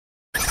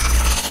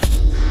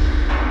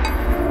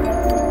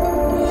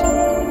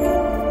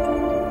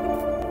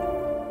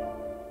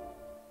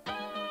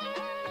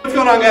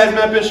on, guys?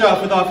 Matt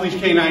Bischoff with Off-Leash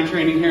Canine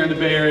Training here in the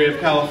Bay Area of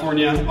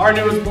California. Our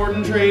newest board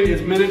and train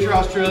is miniature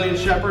Australian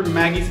Shepherd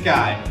Maggie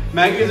Sky.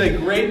 Maggie is a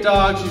great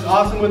dog. She's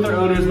awesome with her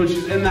owners when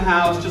she's in the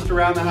house, just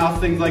around the house,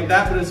 things like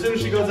that. But as soon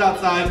as she goes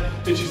outside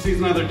and she sees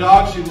another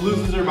dog, she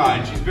loses her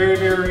mind. She's very,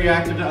 very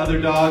reactive to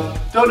other dogs.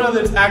 Don't know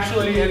that it's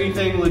actually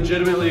anything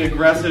legitimately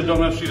aggressive.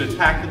 Don't know if she'd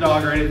attack the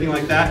dog or anything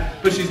like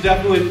that. But she's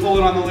definitely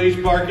pulling on the leash,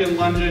 barking,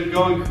 lunging,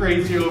 going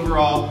crazy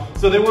overall.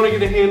 So they want to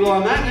get a handle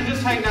on that and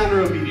just tighten down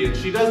her obedience.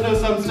 She does know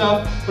some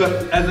stuff,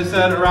 but as I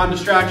said, around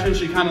distraction,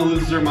 she kind of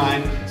loses her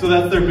mind. So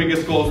that's their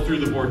biggest goals through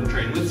the board and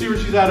train. Let's see where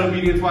she's at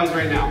obedience-wise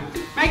right now.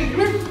 Maggie, come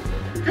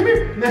here. Come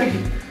here.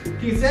 Maggie, can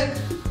you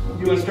sit?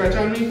 You want to stretch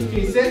on me? Can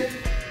you sit?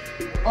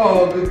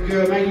 Oh, good,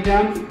 good. Maggie,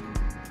 down.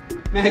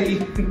 Maggie,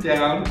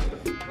 down.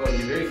 Oh,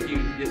 you're very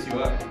cute. Yes,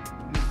 you are.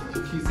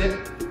 Can you sit?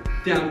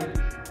 Down.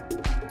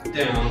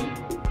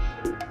 Down.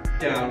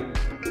 Down.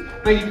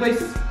 Maggie,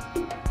 place.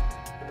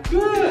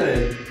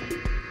 Good.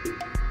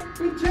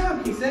 Good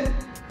job, he said.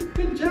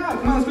 Good job.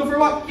 Come on, let's go for a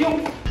walk. Heel.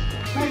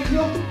 Maggie,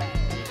 heel.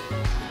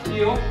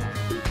 Heel.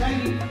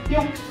 Maggie,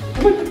 heel.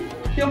 Come on.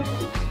 Heel.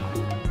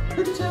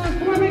 Good job.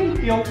 Come on,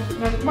 Maggie. Heel.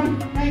 No, come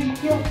on. Maggie,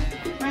 heel.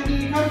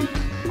 Maggie, come.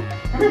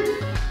 Come here.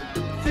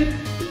 Sit.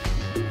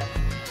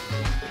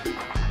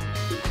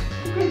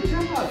 Good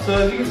job. So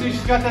as you can see,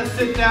 she's got that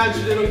sit down.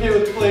 She did okay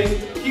with the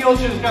place. Heel,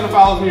 she just kind of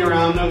follows me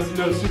around. No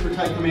super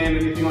tight command,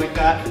 anything like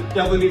that.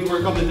 Definitely needs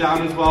work on the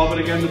down as well. But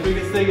again, the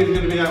biggest thing is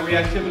going to be that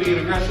reactivity and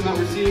aggression that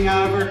we're seeing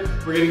out of her.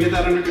 We're going to get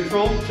that under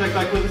control. Check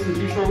back with us in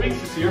 2 short weeks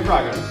to see your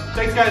progress.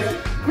 Thanks, guys.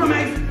 Come on,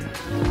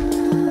 Max.